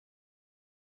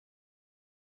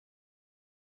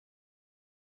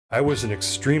I was an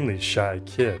extremely shy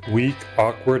kid, weak,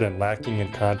 awkward, and lacking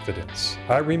in confidence.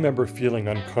 I remember feeling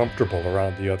uncomfortable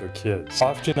around the other kids.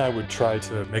 Often I would try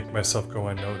to make myself go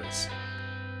unnoticed.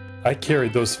 I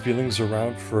carried those feelings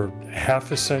around for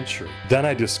half a century. Then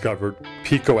I discovered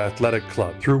Pico Athletic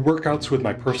Club. Through workouts with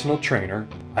my personal trainer,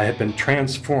 I had been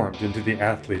transformed into the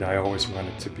athlete I always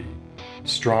wanted to be.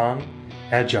 Strong,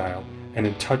 agile, and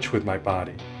in touch with my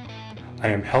body. I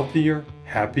am healthier,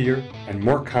 happier, and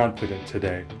more confident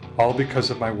today, all because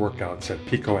of my workouts at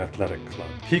Pico Athletic Club.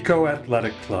 Pico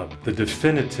Athletic Club, the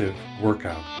definitive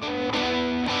workout.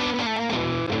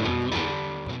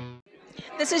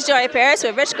 This is Joy Paris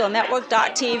with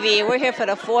Network.tv. We're here for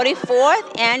the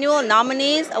 44th Annual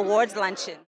Nominees Awards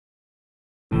Luncheon.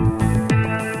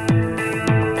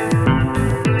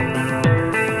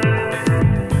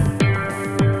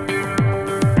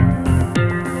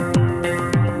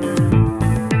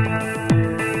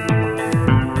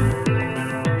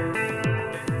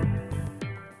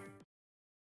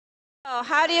 So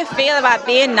how do you feel about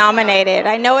being nominated?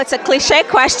 I know it's a cliche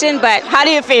question, but how do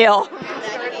you feel?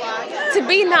 To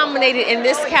be nominated in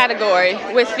this category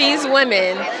with these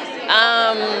women,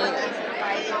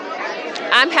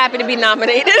 I'm happy to be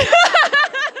nominated.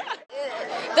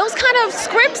 Those kind of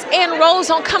scripts and roles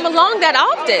don't come along that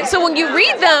often. So when you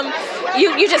read them,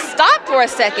 you just stop for a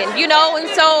second, you know? And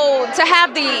so to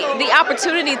have the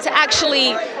opportunity to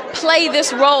actually play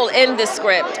this role in this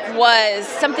script was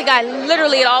something I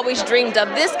literally had always dreamed of.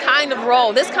 This kind of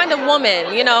role, this kind of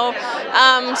woman, you know?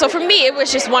 So for me, it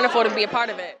was just wonderful to be a part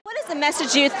of it. What is the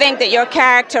message you think that your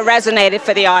character resonated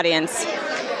for the audience?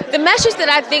 The message that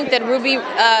I think that Ruby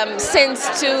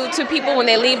sends to people when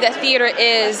they leave that theater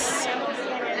is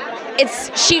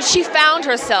she found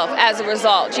herself as a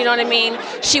result, you know what I mean?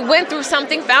 She went through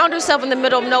something, found herself in the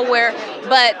middle of nowhere,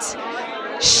 but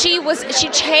she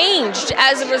changed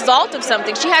as a result of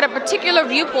something. She had a particular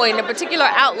viewpoint, a particular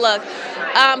outlook,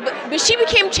 but she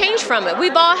became changed from it.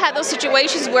 We've all had those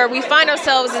situations where we find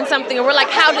ourselves in something and we're like,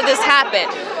 how did this happen?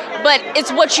 But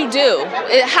it's what you do.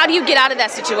 How do you get out of that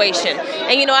situation?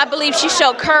 And you know, I believe she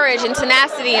showed courage and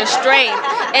tenacity and strength,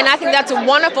 and I think that's a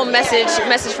wonderful message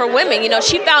for women. You know,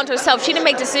 she found herself. She didn't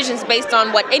make decisions based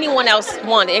on what anyone else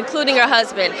wanted, including her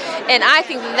husband. And I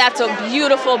think that's a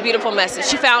beautiful, beautiful message.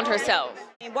 She found herself.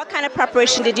 What kind of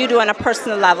preparation did you do on a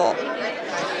personal level?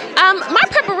 My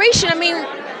preparation, I mean,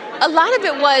 a lot of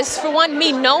it was, for one,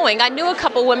 me knowing. I knew a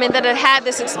couple women that had had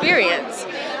this experience.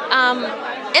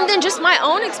 And then just my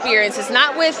own experiences,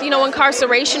 not with, you know,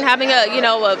 incarceration, having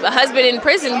a husband in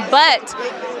prison, but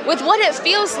with what it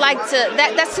feels like to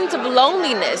that sense of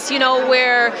loneliness, you know,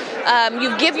 where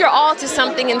you give your all to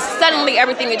something and suddenly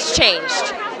everything is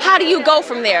changed. How do you go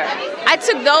from there? I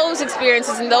took those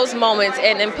experiences and those moments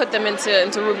and put them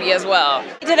into Ruby as well.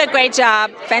 You did a great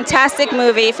job. Fantastic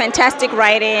movie, fantastic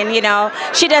writing, you know.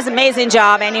 She does an amazing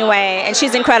job anyway, and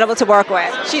she's incredible to work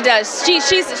with. She does.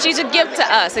 She's a gift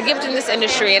to us, a gift in this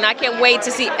industry, and I can't wait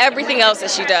to see everything else that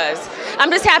she does.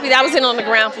 I'm just happy that I was in on the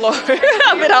ground floor of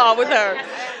it all with her.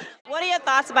 What are your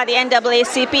thoughts about the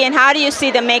NAACP, and how do you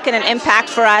see them making an impact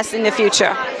for us in the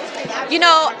future? You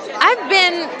know,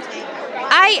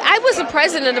 I was the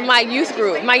president of my youth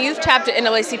group, my youth chapter in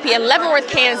NAACP in Leavenworth,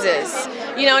 Kansas.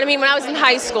 You know what I mean? When I was in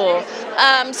high school.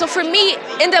 So for me,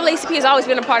 NAACP has always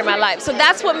been a part of my life. So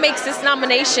that's what makes this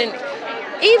nomination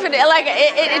even, like,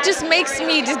 it just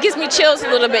gives me chills a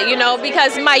little bit, you know,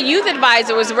 because my youth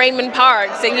advisor was Raymond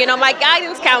Parks, and, you know, my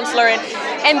guidance counselor,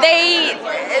 and they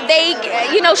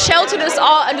you know, sheltered us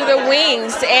all under their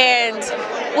wings. And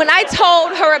when I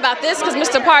told her about this, because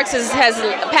Mr. Parks has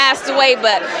passed away,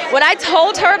 but when I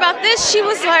told her about this, she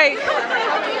was like,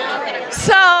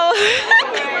 so,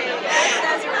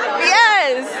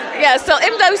 yes, so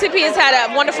NAACP has had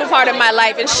a wonderful part of my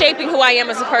life in shaping who I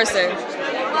am as a person.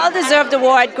 Well-deserved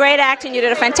award, great acting, you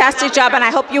did a fantastic job, and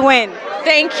I hope you win.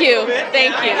 Thank you,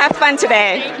 thank you. Have fun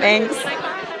today. Thanks.